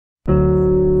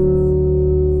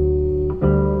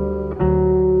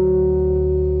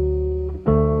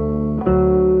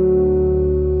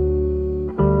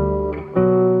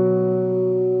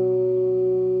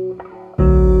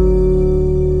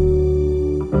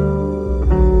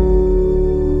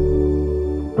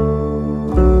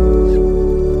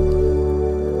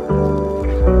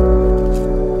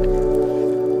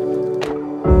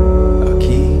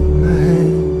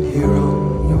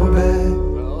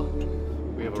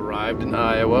Arrived in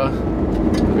Iowa.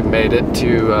 We made it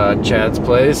to Chad's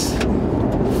place.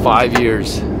 5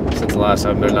 years since the last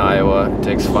time I've been in Iowa. It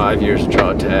takes 5 years to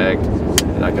draw a tag,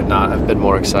 and I could not have been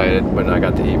more excited when I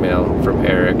got the email from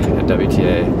Eric at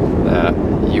WTA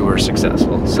that you were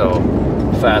successful. So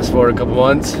fast forward a couple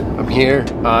months, I'm here,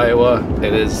 Iowa.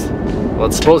 It is, well,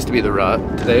 it's supposed to be the rut.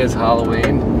 Today is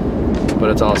Halloween, but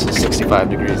it's also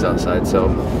 65 degrees outside, so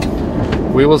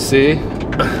we will see.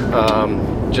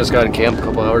 Just got in camp a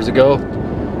couple hours ago.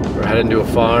 We're heading to a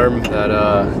farm that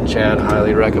Chad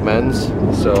highly recommends.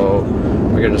 So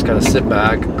we're gonna just kind of sit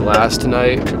back, glass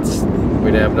tonight. We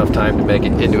didn't have enough time to make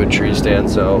it into a tree stand,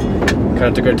 so kind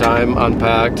of took our time,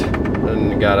 unpacked,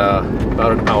 and got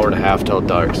about an hour and a half till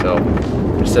dark. So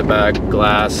we're sit back,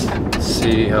 glass,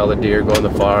 see how the deer go on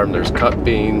the farm. There's cut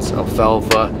beans,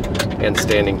 alfalfa, and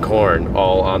standing corn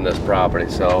all on this property.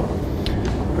 So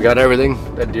we got everything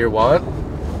that deer want.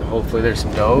 Hopefully there's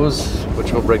some does,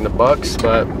 which will bring the bucks,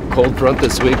 but cold front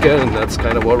this weekend, and that's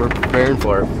kind of what we're preparing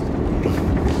for.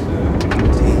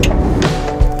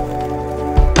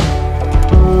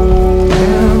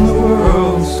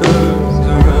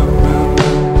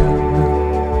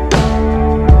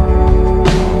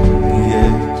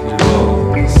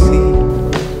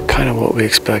 Kind of what we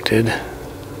expected.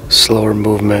 Slower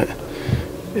movement.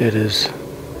 It is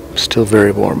still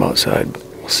very warm outside.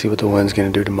 We'll see what the wind's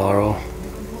gonna do tomorrow.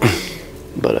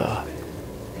 But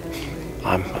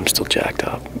I'm still jacked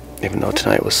up, even though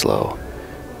tonight was slow.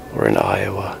 We're in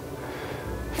Iowa.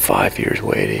 5 years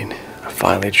waiting. I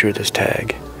finally drew this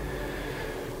tag.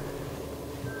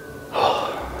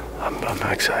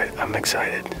 I'm excited. I'm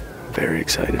excited. Very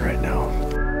excited right now.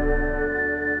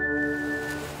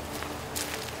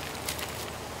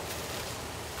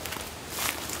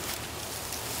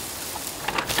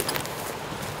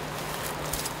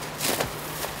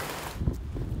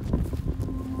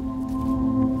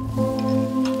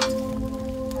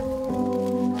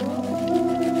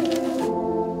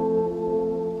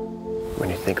 When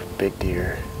you think of big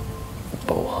deer,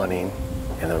 bow hunting,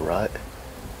 in the rut,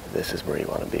 this is where you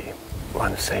want to be. We're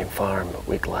on the same farm, but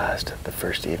we glassed the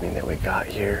first evening that we got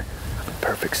here.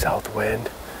 Perfect south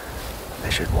wind. They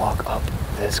should walk up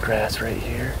this grass right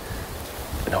here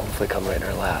and hopefully come right in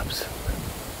our laps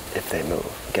if they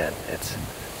move. Again, it's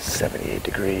 78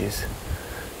 degrees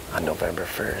on November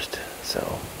 1st,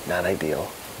 so not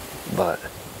ideal, but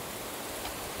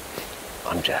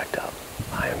I'm jacked up.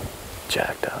 I am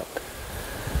jacked up.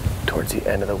 Towards the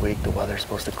end of the week, the weather's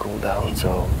supposed to cool down,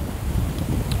 so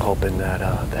hoping that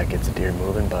that gets the deer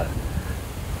moving, but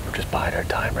we're just biding our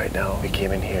time right now. We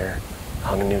came in here,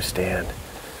 hung a new stand.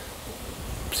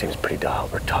 Seems pretty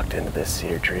dialed. We're tucked into this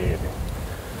cedar tree. I mean,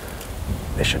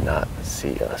 they should not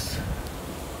see us.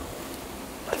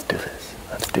 Let's do this.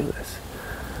 Let's do this.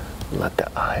 Let the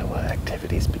Iowa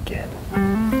activities begin.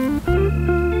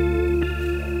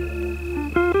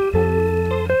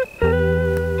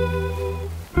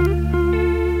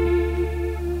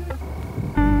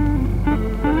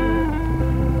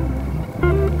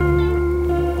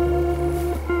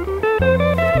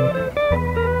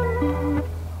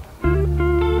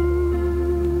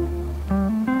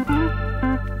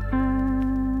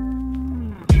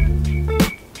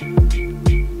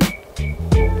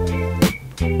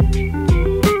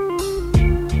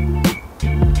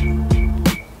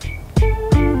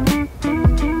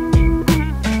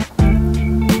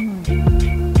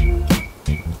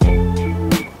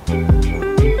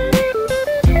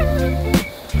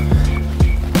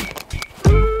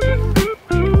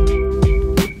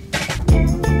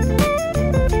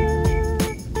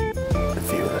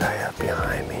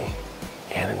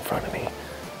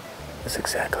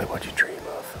 Exactly what you dream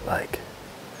of. Like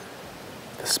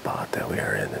the spot that we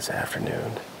are in this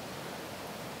afternoon.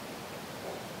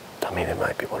 I mean, it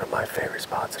might be one of my favorite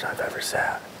spots that I've ever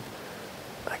sat.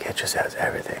 Like, it just has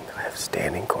everything. I have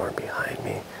standing corn behind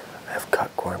me. I have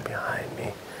cut corn behind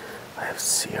me. I have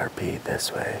CRP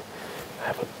this way. I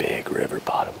have a big river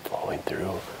bottom flowing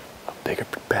through, a bigger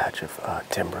patch of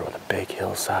timber with a big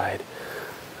hillside.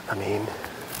 I mean,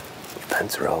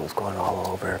 fence rows going all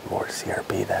over, more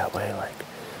CRP that way, like,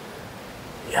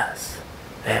 yes.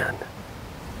 And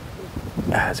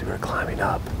as we were climbing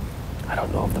up, I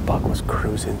don't know if the buck was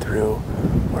cruising through,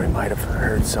 or he might have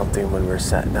heard something when we were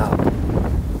setting up,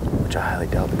 which I highly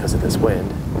doubt because of this wind.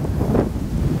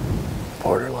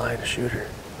 Borderline a shooter,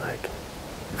 like,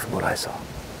 from what I saw.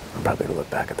 I'm probably gonna look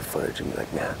back at the footage and be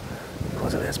like, man, it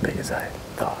wasn't as big as I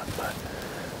thought, but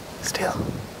still,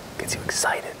 gets you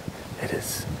excited. It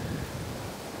is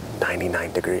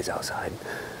 99 degrees outside,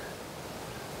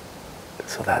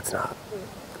 so that's not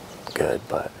good,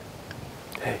 but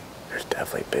hey, there's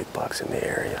Definitely big bucks in the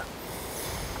area.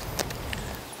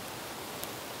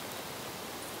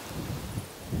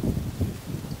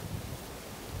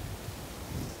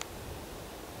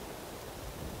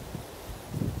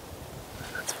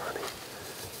 That's funny.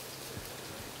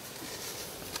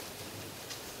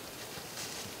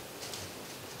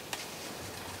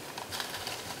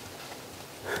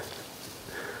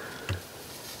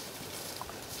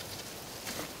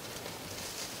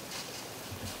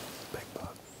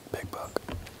 Big buck.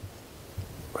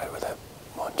 Right where that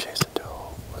one chasing doe.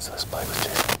 What's that spike was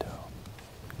chasing doe?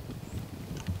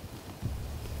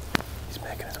 He's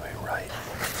making his way right.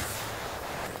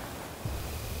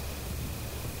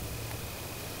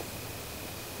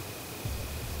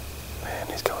 Man,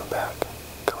 he's coming back.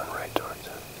 Coming right towards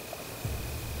it.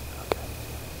 Okay.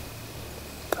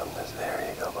 Come this.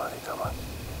 There you go, buddy. Come on.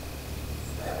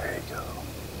 There you go.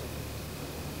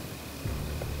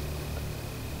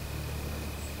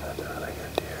 That's a really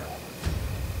good deer.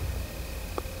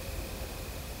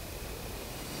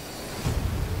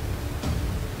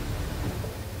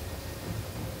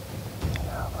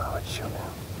 Yeah, I would shoot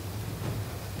him.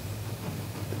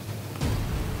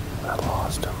 I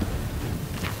lost him.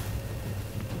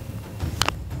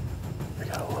 We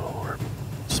got a little more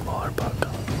smaller buck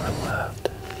on my left.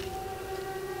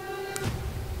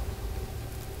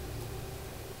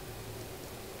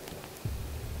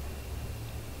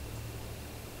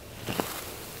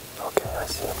 Okay, I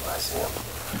see him.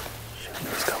 Shoot,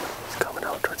 he's coming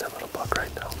out towards that little buck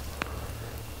right now.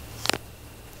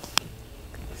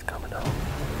 He's coming out.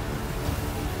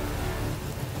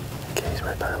 Okay, he's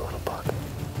right by that little buck.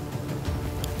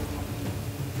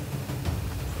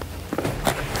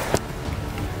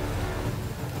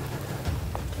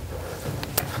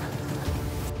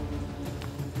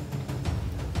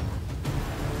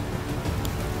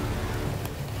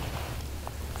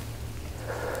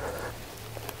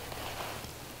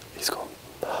 He's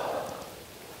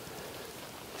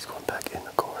going back in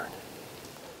the corn.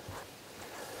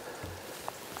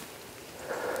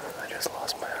 I just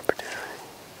lost my opportunity.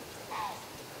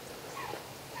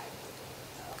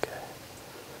 Okay.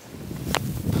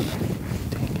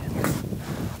 Dang it.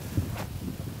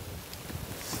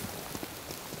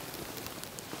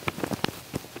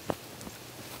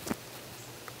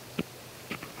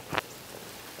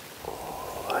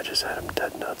 Oh, I just had him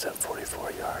dead nuts at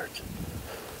 44 yards.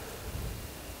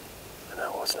 And I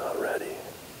was not ready.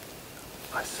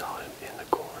 I saw him in the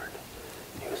corn.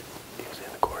 He was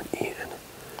in the corn eating.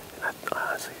 And I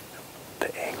honestly,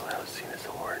 the angle I was seeing his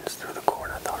horns through the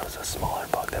corn, I thought it was a smaller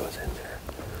buck that was in there.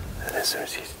 And as soon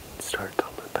as he started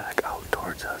coming back out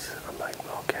towards us, I'm like,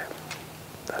 okay,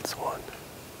 that's one.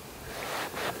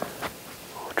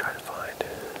 We'll try to find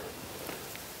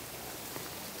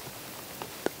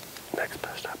next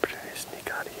best opportunity to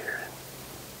sneak out of here. And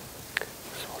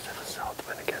we're supposed to have a south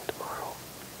wind again tomorrow.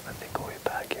 I think we'll be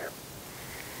back here.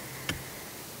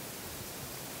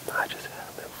 I just had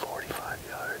him at 45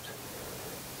 yards.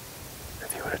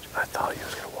 If he would have, I thought he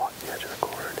was going to walk the edge of the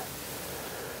corn.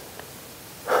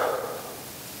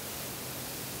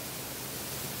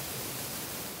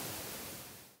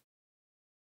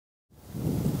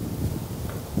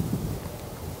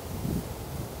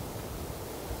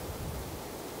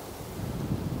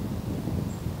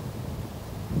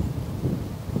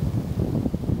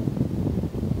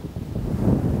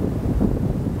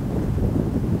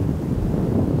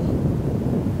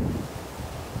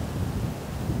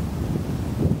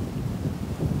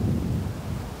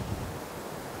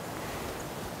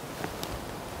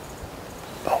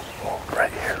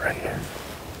 Right here.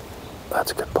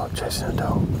 That's a good buck chasing a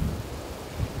doe.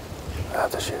 I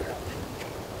have to shoot him.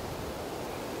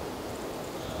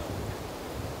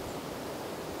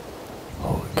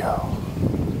 Holy cow.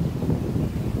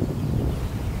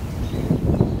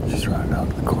 Just running out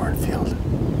in the cornfield.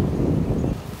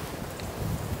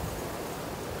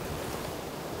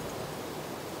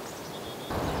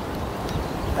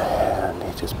 And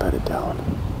he just bedded down.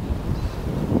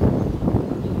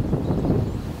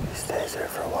 Stays there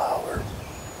for a while. We're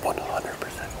 100%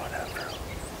 whatever.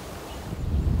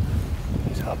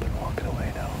 He's up and walking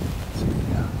away now. So,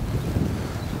 yeah.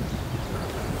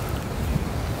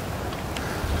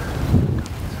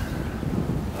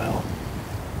 Well,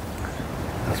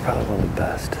 that was probably one of the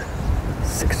best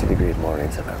 60-degree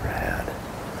mornings I've ever had.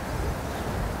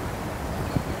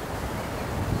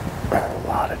 A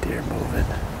lot of deer moving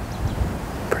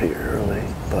pretty early,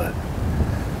 but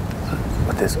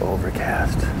with this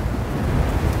overcast,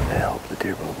 it helped the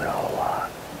deer movement out a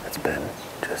lot. It's been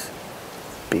just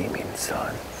beaming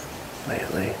sun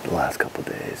lately, the last couple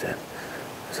days, and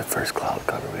it's the first cloud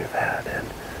cover we've had, and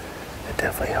it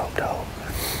definitely helped out.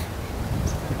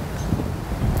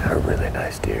 Had a really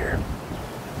nice deer.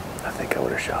 I think I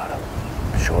would have shot him.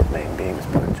 Short main beams,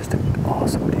 but just an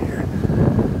awesome deer.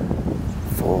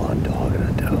 Full on dog and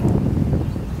a doe.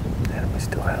 And we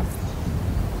still have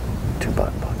 2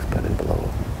 button bucks bedded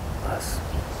below us.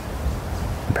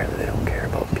 Apparently they don't care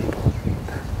about people.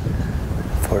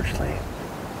 Fortunately,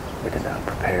 we did not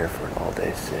prepare for an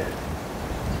all-day sit.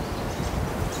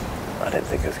 I didn't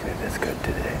think it was going to be this good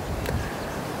today.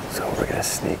 So we're going to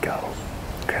sneak out,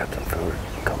 grab some food,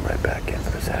 and come right back in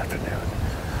for this afternoon.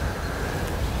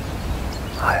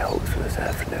 High hopes for this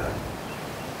afternoon.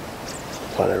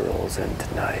 Weather rolls in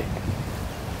tonight.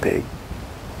 Big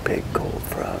cold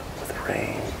front with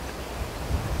rain.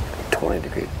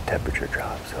 20-degree temperature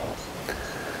drop, so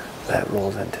that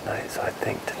rolls in tonight. So I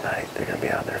think tonight they're going to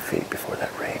be on their feet before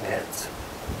that rain hits.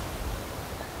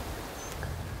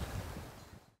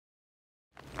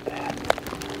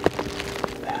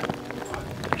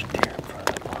 There's deer in front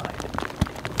of the blind.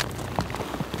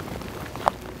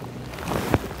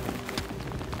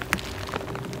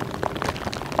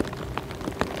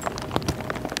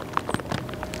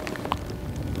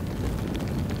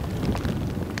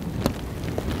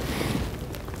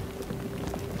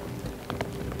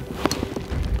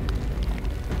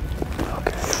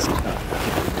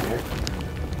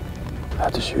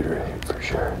 That's a shooter 8 for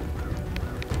sure.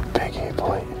 Big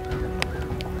 8-point.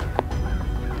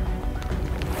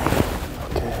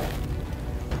 Okay.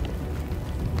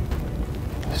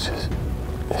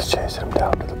 It's chasing him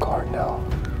down to the car now.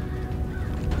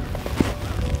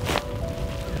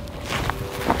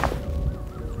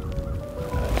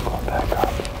 Going back up.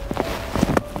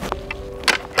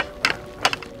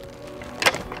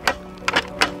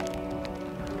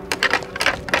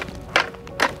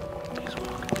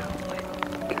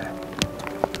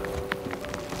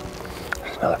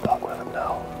 Another buck with him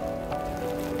now.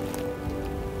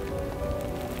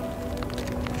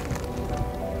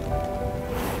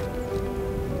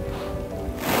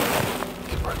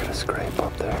 He's working a scrape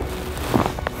up there.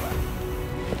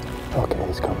 Okay,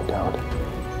 he's coming down.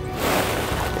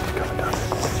 He's coming down the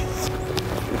edge.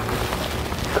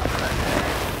 Come right there.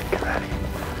 Get ready.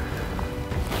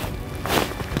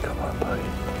 Come on, buddy.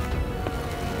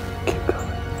 Keep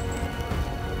coming.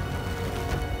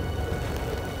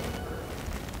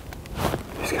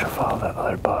 He's gonna follow that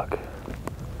other buck.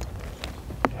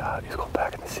 Yeah, he's going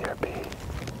back in the CRP.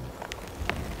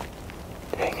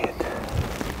 Dang it.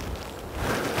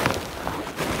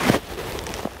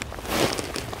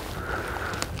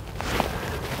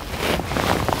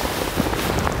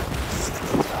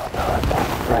 Oh, no, that buck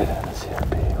right in the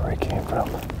CRP where he came from.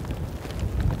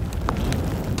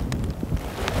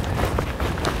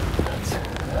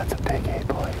 That's a big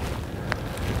 8-point.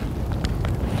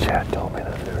 Chad told me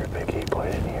that there were a big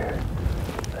 8-point in here,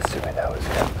 assuming that was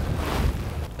him.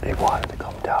 He wanted to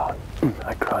come down.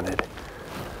 I grunted.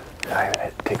 I even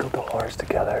had tickled the horse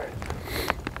together.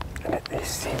 And he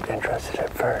seemed interested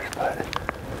at first, but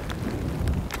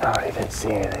he didn't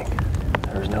see anything.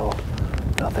 There was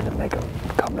nothing to make him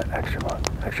come an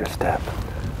extra step.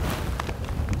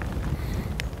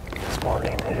 This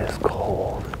morning it is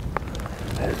cold.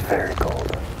 It is very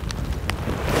cold.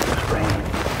 It's raining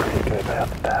pretty good right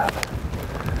off the bat,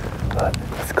 but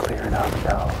it's clearing up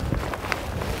now.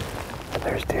 And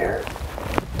there's deer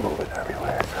moving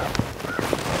everywhere, so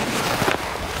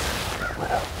I'm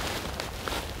gonna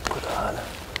put on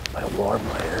my warm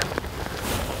layer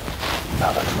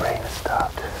now that the rain has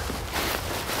stopped.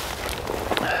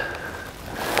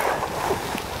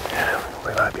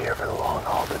 We might be here for the long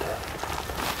haul today.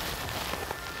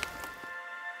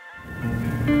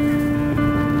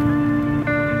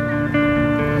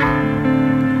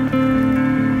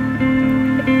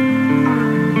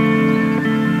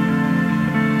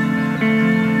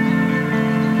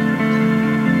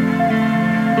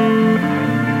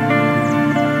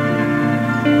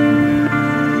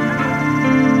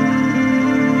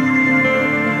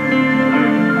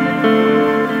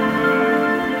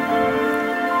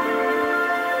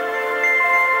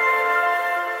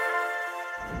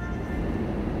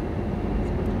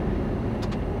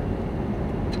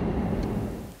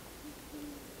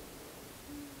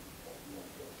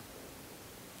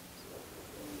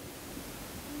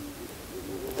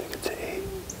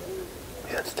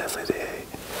 It's definitely the 8.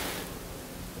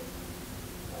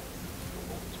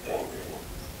 It's angry.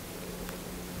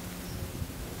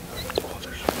 Oh,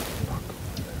 there's a buck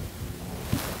over there.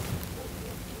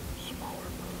 Smaller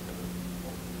buck.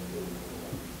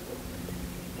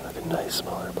 Like a nice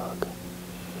smaller buck.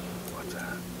 What's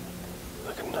that?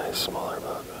 Like a nice smaller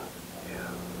buck.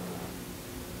 Yeah.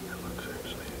 That looks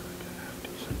actually like a half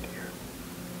decent deer.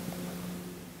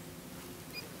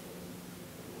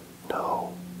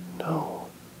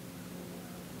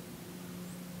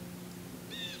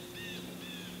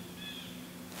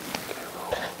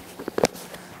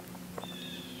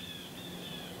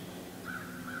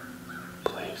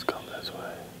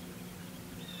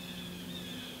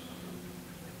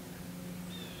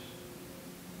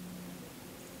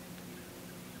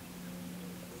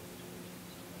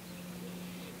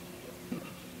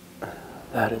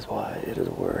 That is why it is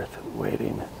worth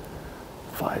waiting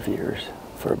 5 years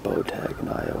for a bow tag in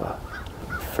Iowa.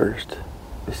 First,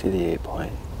 we see the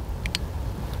 8-point.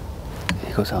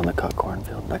 He goes out in the cut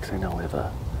cornfield. Next thing you know, we have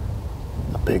a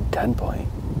big 10-point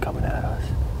coming at us.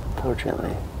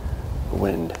 Fortunately, the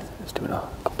wind is doing a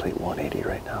complete 180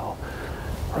 right now.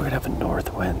 We're gonna have a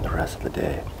north wind the rest of the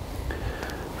day.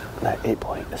 And that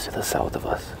 8-point is to the south of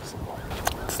us.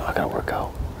 It's not gonna work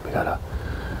out. We gotta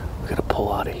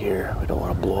pull out of here. We don't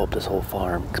want to blow up this whole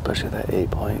farm, especially that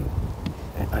 8-point.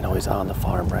 I know he's on the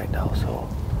farm right now, so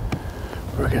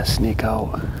we're gonna sneak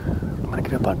out. I'm gonna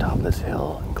get up on top of this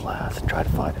hill and glass and try to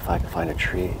find, if I can find a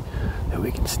tree that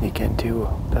we can sneak into.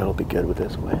 That'll be good with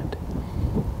this wind.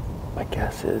 My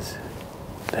guess is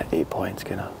that 8-point's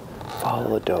gonna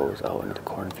follow the does out into the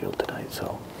cornfield tonight,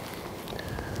 so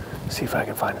see if I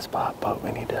can find a spot, but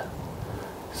we need to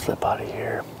slip out of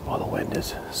here while the wind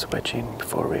is switching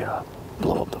before we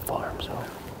blow up the farm. So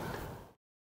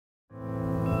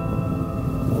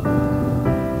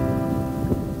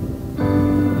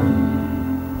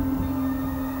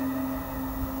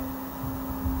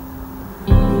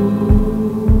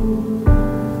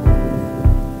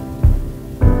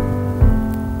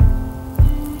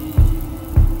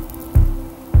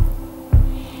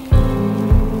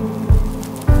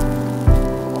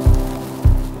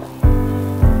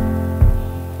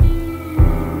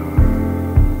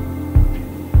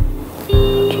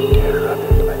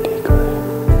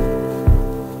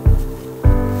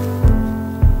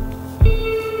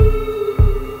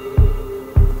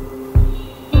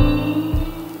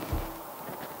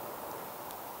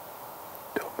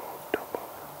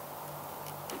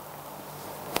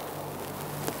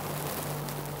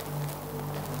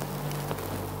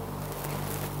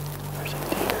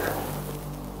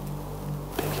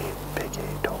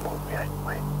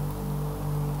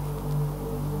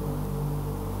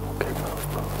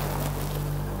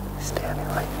standing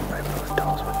right where those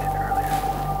does were in earlier.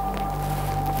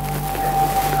 Okay,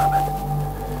 he's coming.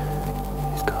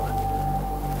 He's coming.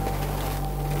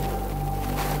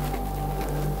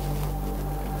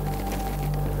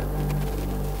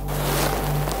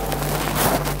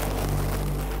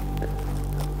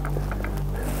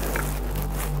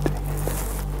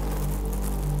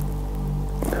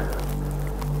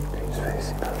 He's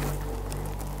facing us.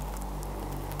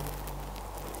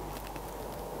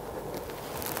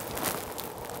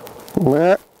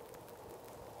 What?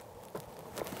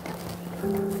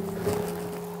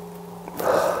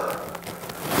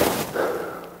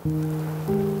 He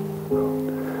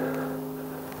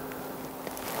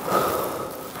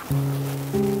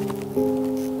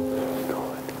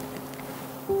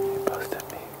busted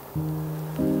me.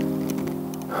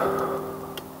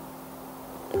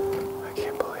 I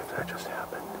can't believe that just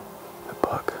happened. The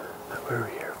buck that we were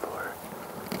here for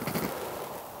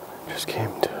just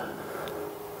came to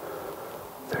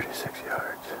 36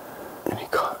 yards, and he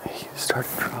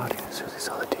started trotting as soon as he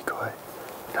saw the decoy.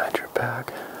 And I drew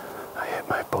back. I hit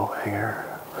my bow hanger.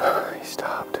 He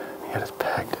stopped. He had us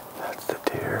pegged. That's the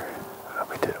deer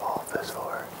we did all of this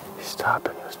for. He stopped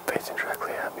and he was facing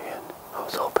directly at me, and I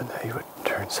was hoping that he would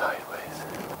turn sideways.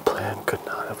 The plan could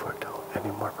not have worked out any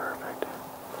more perfect.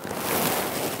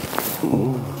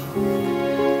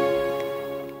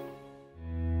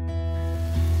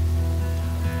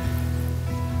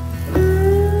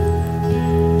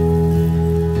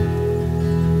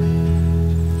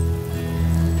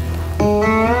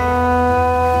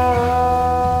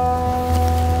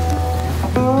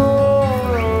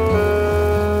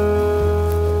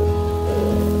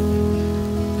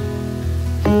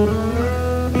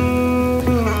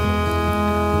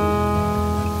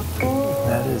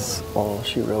 All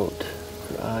she wrote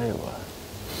for Iowa.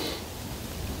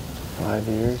 5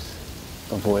 years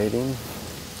of waiting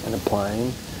and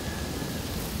applying.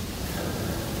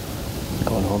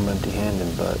 Going home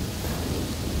empty-handed, but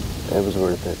it was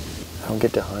worth it. I don't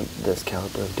get to hunt this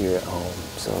caliber of deer at home,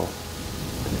 so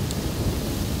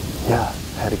yeah,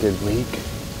 had a good week.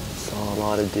 Saw a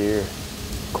lot of deer,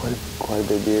 quite a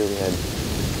bit of deer. We had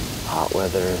hot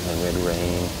weather, and then we had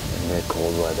rain, and we had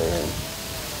cold weather, and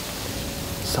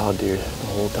saw deer the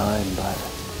whole time, but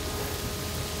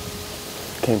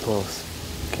came close,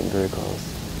 came very close.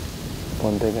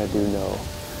 One thing I do know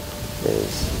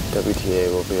is WTA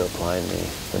will be applying me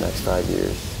for the next 5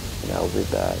 years, and I will be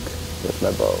back with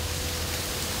my bow.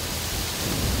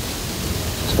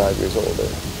 Just 5 years older.